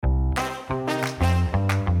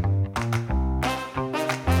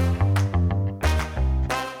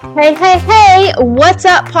Hey, hey, hey, what's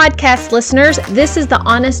up, podcast listeners? This is The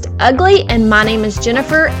Honest Ugly, and my name is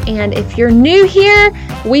Jennifer. And if you're new here,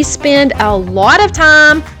 we spend a lot of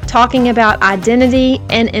time talking about identity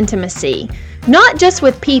and intimacy, not just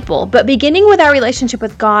with people, but beginning with our relationship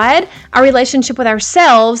with God, our relationship with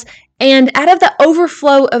ourselves, and out of the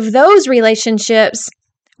overflow of those relationships,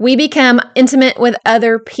 we become intimate with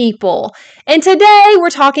other people. And today we're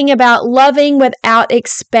talking about loving without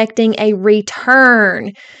expecting a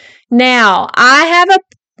return. Now, I have a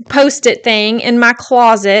Post-it thing in my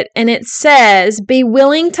closet, and it says, be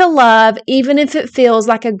willing to love even if it feels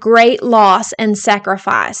like a great loss and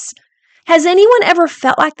sacrifice. Has anyone ever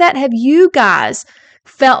felt like that? Have you guys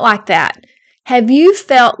felt like that? Have you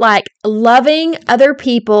felt like loving other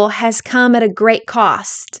people has come at a great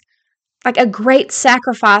cost? Like a great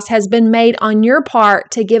sacrifice has been made on your part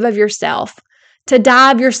to give of yourself, to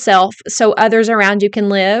die of yourself so others around you can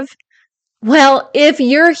live? Well, if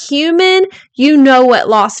you're human, you know what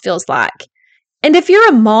loss feels like. And if you're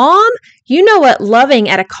a mom, you know what loving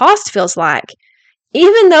at a cost feels like.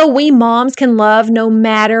 Even though we moms can love no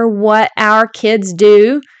matter what our kids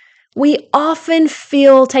do, we often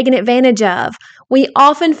feel taken advantage of. We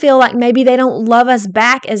often feel like maybe they don't love us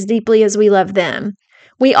back as deeply as we love them.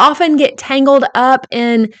 We often get tangled up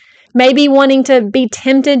in maybe wanting to be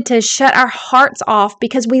tempted to shut our hearts off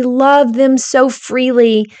because we love them so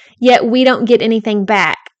freely, yet we don't get anything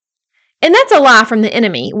back. And that's a lie from the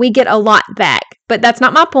enemy. We get a lot back, but that's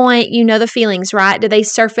not my point. You know the feelings, right? Do they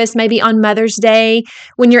surface maybe on Mother's Day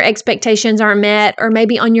when your expectations aren't met, or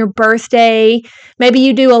maybe on your birthday? Maybe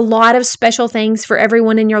you do a lot of special things for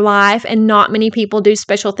everyone in your life and not many people do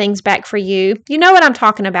special things back for you. You know what I'm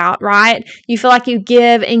talking about, right? You feel like you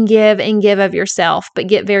give and give and give of yourself, but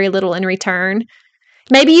get very little in return.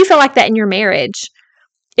 Maybe you feel like that in your marriage.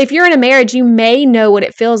 If you're in a marriage, you may know what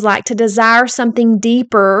it feels like to desire something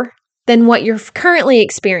deeper than what you're currently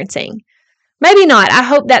experiencing. Maybe not. I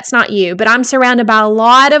hope that's not you, but I'm surrounded by a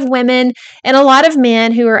lot of women and a lot of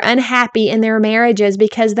men who are unhappy in their marriages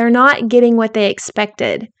because they're not getting what they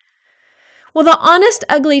expected. Well, the honest,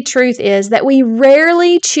 ugly truth is that we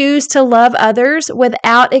rarely choose to love others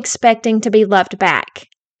without expecting to be loved back.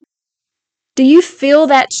 Do you feel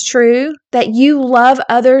that's true? That you love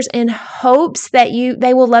others in hopes that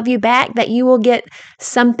they will love you back, that you will get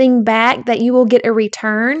something back, that you will get a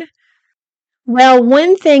return? Well,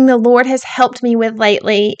 one thing the Lord has helped me with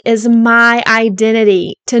lately is my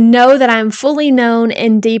identity, to know that I'm fully known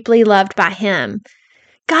and deeply loved by Him.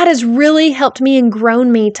 God has really helped me and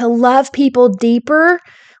grown me to love people deeper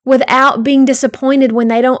without being disappointed when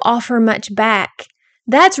they don't offer much back.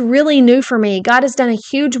 That's really new for me. God has done a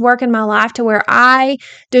huge work in my life to where I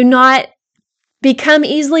do not become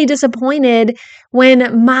easily disappointed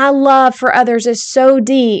when my love for others is so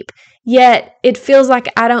deep, yet it feels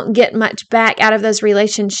like I don't get much back out of those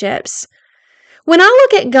relationships. When I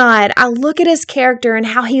look at God, I look at His character and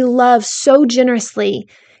how He loves so generously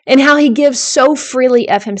and how He gives so freely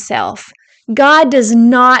of Himself. God does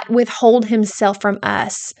not withhold Himself from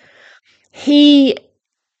us. He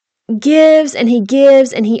gives and He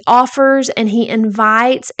gives and He offers and He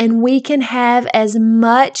invites, and we can have as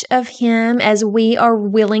much of Him as we are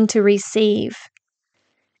willing to receive.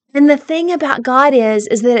 And the thing about God is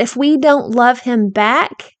that if we don't love Him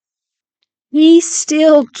back, He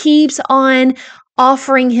still keeps on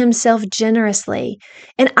offering Himself generously.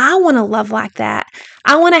 And I want to love like that.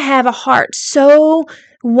 I want to have a heart so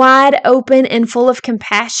wide open and full of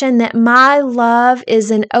compassion that my love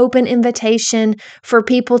is an open invitation for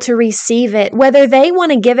people to receive it. Whether they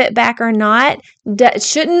want to give it back or not,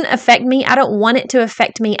 shouldn't affect me. I don't want it to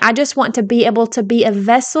affect me. I just want to be able to be a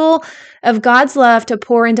vessel of God's love to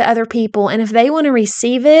pour into other people. And if they want to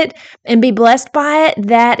receive it and be blessed by it,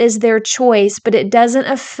 that is their choice, but it doesn't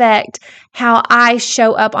affect how I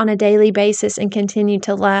show up on a daily basis and continue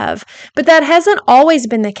to love. But that hasn't always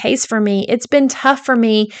been the case for me. It's been tough for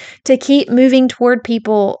me to keep moving toward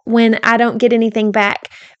people when I don't get anything back,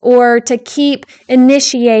 or to keep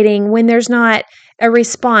initiating when there's not a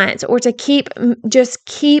response, or to keep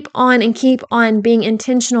on being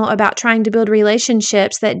intentional about trying to build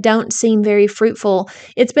relationships that don't seem very fruitful.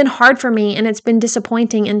 It's been hard for me and it's been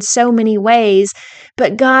disappointing in so many ways,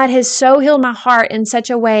 but God has so healed my heart in such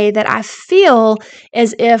a way that I feel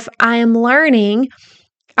as if I am learning.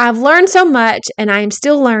 I've learned so much and I am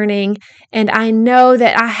still learning, and I know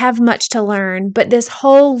that I have much to learn, but this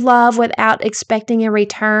whole love without expecting a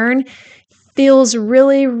return feels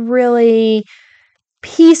really, really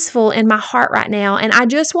peaceful in my heart right now. And I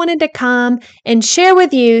just wanted to come and share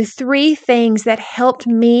with you 3 things that helped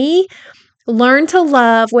me Learn to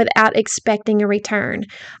love without expecting a return.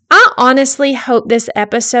 I honestly hope this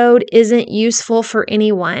episode isn't useful for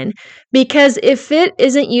anyone, because if it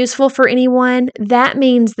isn't useful for anyone, that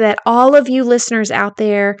means that all of you listeners out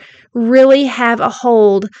there really have a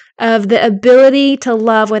hold of the ability to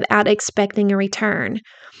love without expecting a return.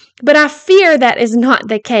 But I fear that is not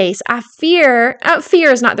the case. Fear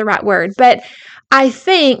is not the right word, but I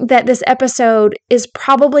think that this episode is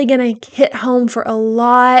probably going to hit home for a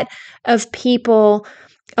lot of people,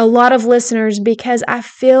 a lot of listeners, because I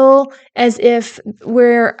feel as if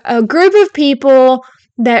we're a group of people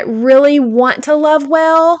that really want to love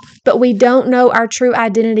well, but we don't know our true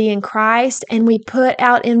identity in Christ, and we put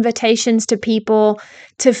out invitations to people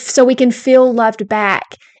so we can feel loved back.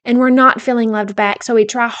 And we're not feeling loved back. So we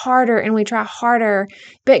try harder and we try harder.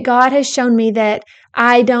 But God has shown me that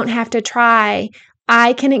I don't have to try.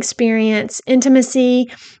 I can experience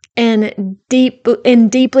intimacy and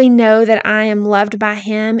deeply know that I am loved by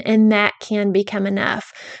Him, and that can become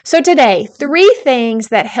enough. So today, 3 things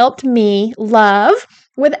that helped me love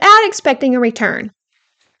without expecting a return.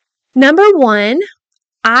 Number 1,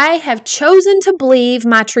 I have chosen to believe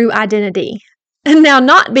my true identity. Now,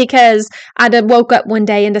 not because I woke up one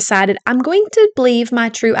day and decided I'm going to believe my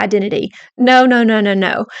true identity. No.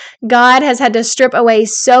 God has had to strip away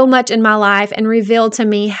so much in my life and reveal to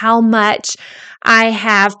me how much I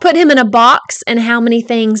have put Him in a box and how many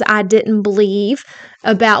things I didn't believe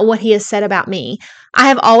about what He has said about me. I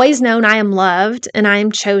have always known I am loved and I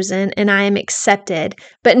am chosen and I am accepted,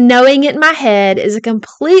 but knowing it in my head is a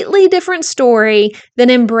completely different story than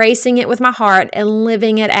embracing it with my heart and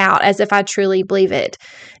living it out as if I truly believe it.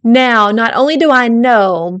 Now, not only do I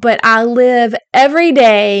know, but I live every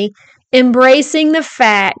day embracing the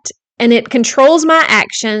fact, and it controls my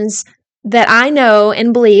actions, that I know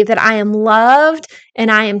and believe that I am loved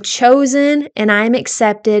and I am chosen and I am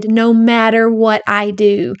accepted no matter what I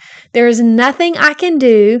do. There is nothing I can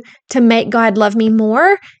do to make God love me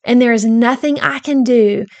more, and there is nothing I can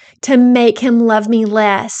do to make Him love me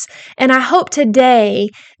less. And I hope today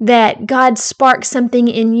that God sparks something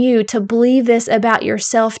in you to believe this about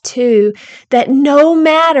yourself too, that no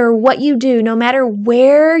matter what you do, no matter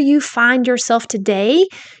where you find yourself today,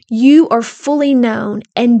 you are fully known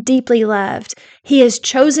and deeply loved. He has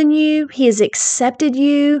chosen you, He has accepted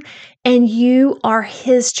you, and you are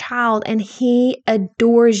His child, and He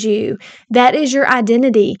adores you. That is your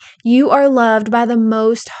identity. You are loved by the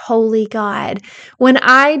most holy God. When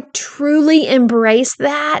I truly embrace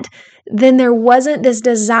that, then there wasn't this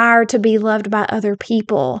desire to be loved by other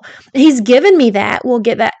people. He's given me that. We'll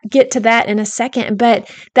get to that in a second, but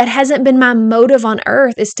that hasn't been my motive on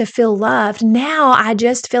earth, is to feel loved. Now I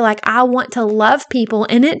just feel like I want to love people,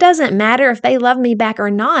 and it doesn't matter if they love me back or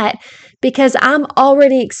not, because I'm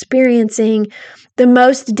already experiencing the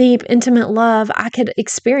most deep, intimate love I could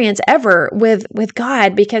experience ever with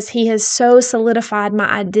God, because He has so solidified my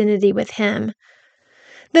identity with Him.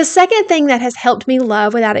 The second thing that has helped me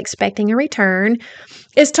love without expecting a return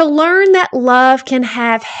is to learn that love can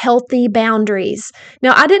have healthy boundaries.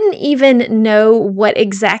 Now, I didn't even know what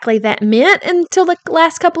exactly that meant until the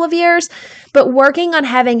last couple of years, but working on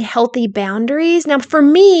having healthy boundaries. Now, for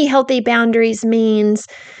me, healthy boundaries means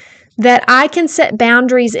that I can set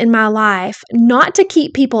boundaries in my life, not to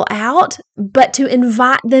keep people out, but to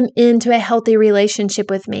invite them into a healthy relationship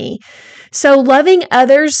with me. So loving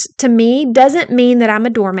others to me doesn't mean that I'm a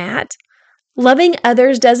doormat. Loving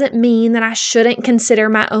others doesn't mean that I shouldn't consider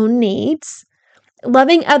my own needs.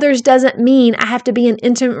 Loving others doesn't mean I have to be in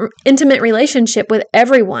an intimate relationship with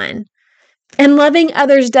everyone. And loving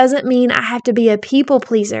others doesn't mean I have to be a people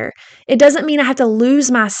pleaser. It doesn't mean I have to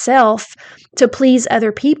lose myself to please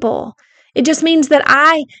other people. It just means that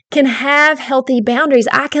I can have healthy boundaries.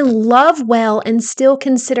 I can love well and still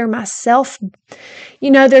consider myself.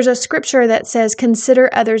 You know, there's a scripture that says, consider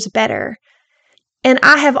others better. And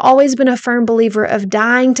I have always been a firm believer of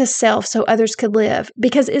dying to self so others could live.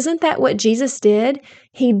 Because isn't that what Jesus did?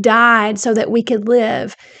 He died so that we could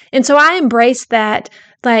live. And so I embraced that,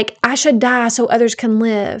 like, I should die so others can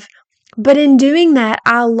live. But in doing that,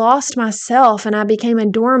 I lost myself and I became a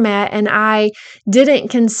doormat and I didn't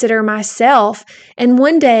consider myself. And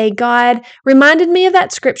one day, God reminded me of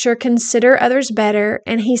that scripture, consider others better.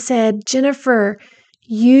 And He said, Jennifer,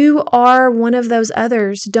 you are one of those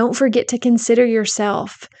others. Don't forget to consider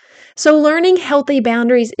yourself. So learning healthy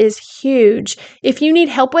boundaries is huge. If you need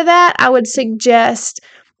help with that, I would suggest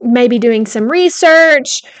maybe doing some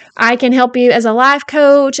research. I can help you as a life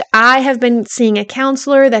coach. I have been seeing a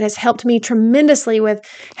counselor that has helped me tremendously with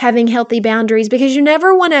having healthy boundaries, because you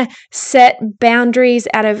never want to set boundaries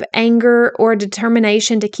out of anger or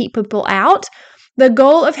determination to keep people out. The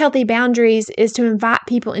goal of healthy boundaries is to invite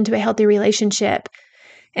people into a healthy relationship.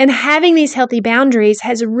 And having these healthy boundaries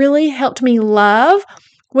has really helped me love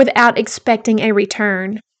without expecting a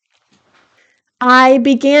return. I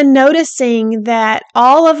began noticing that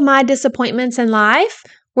all of my disappointments in life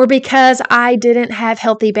were because I didn't have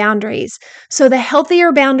healthy boundaries. So the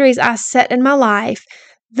healthier boundaries I set in my life,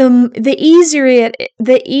 the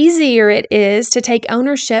easier it is to take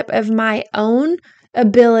ownership of my own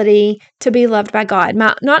ability to be loved by God.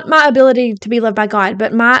 Not my ability to be loved by God,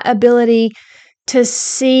 but my ability to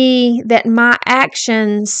see that my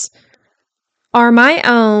actions are my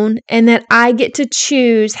own and that I get to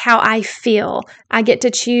choose how I feel. I get to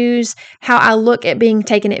choose how I look at being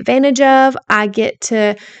taken advantage of. I get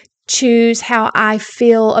to choose how I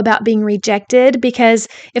feel about being rejected, because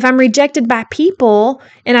if I'm rejected by people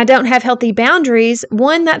and I don't have healthy boundaries,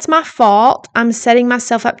 one, that's my fault. I'm setting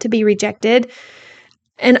myself up to be rejected.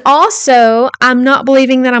 And also, I'm not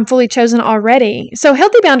believing that I'm fully chosen already. So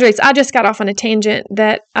healthy boundaries, I just got off on a tangent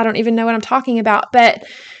that I don't even know what I'm talking about, but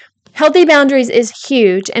healthy boundaries is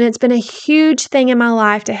huge, and it's been a huge thing in my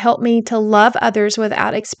life to help me to love others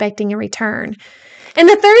without expecting a return. And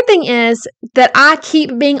the third thing is that I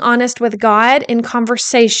keep being honest with God in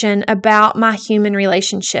conversation about my human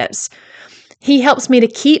relationships. He helps me to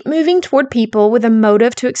keep moving toward people with a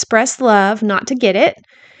motive to express love, not to get it.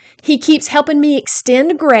 He keeps helping me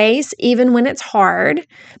extend grace even when it's hard,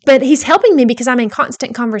 but he's helping me because I'm in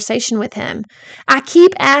constant conversation with him. I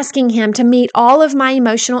keep asking him to meet all of my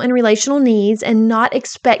emotional and relational needs and not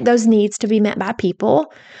expect those needs to be met by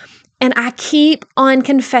people. And I keep on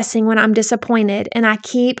confessing when I'm disappointed, and I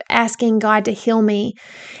keep asking God to heal me.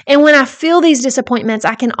 And when I feel these disappointments,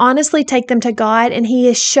 I can honestly take them to God, and he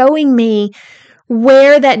is showing me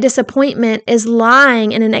where that disappointment is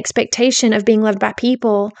lying in an expectation of being loved by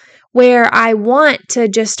people, where I want to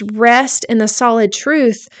just rest in the solid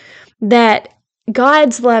truth that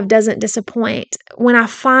God's love doesn't disappoint. When I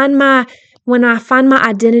find my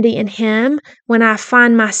identity in him, when I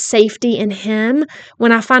find my safety in him,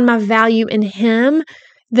 when I find my value in him,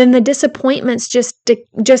 then the disappointments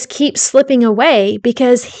just keep slipping away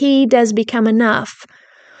because he does become enough.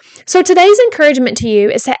 So today's encouragement to you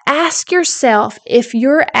is to ask yourself if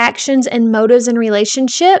your actions and motives in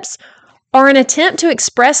relationships are an attempt to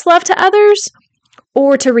express love to others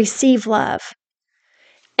or to receive love.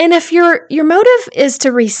 And if your motive is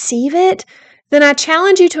to receive it, then I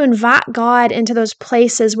challenge you to invite God into those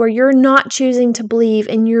places where you're not choosing to believe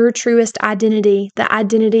in your truest identity, the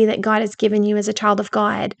identity that God has given you as a child of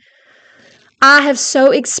God. I have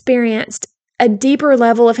so experienced a deeper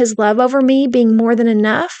level of his love over me being more than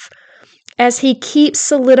enough as he keeps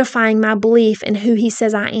solidifying my belief in who he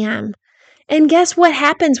says I am. And guess what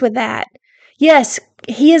happens with that? Yes,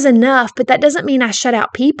 he is enough, but that doesn't mean I shut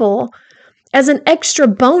out people. As an extra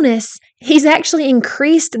bonus, he's actually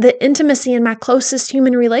increased the intimacy in my closest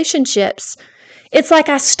human relationships. It's like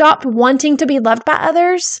I stopped wanting to be loved by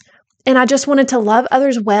others, and I just wanted to love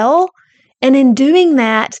others well. And in doing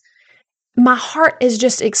that, my heart is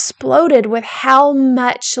just exploded with how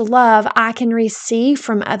much love I can receive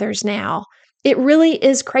from others now. It really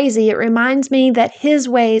is crazy. It reminds me that his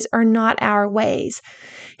ways are not our ways.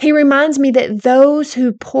 He reminds me that those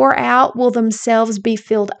who pour out will themselves be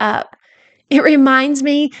filled up. It reminds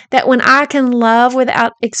me that when I can love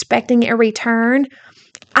without expecting a return,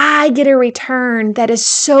 I get a return that is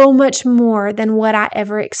so much more than what I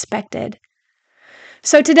ever expected.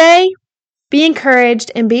 So today, be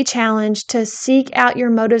encouraged and be challenged to seek out your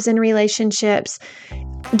motives in relationships.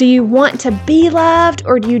 Do you want to be loved,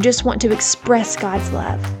 or do you just want to express God's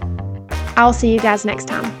love? I'll see you guys next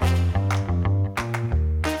time.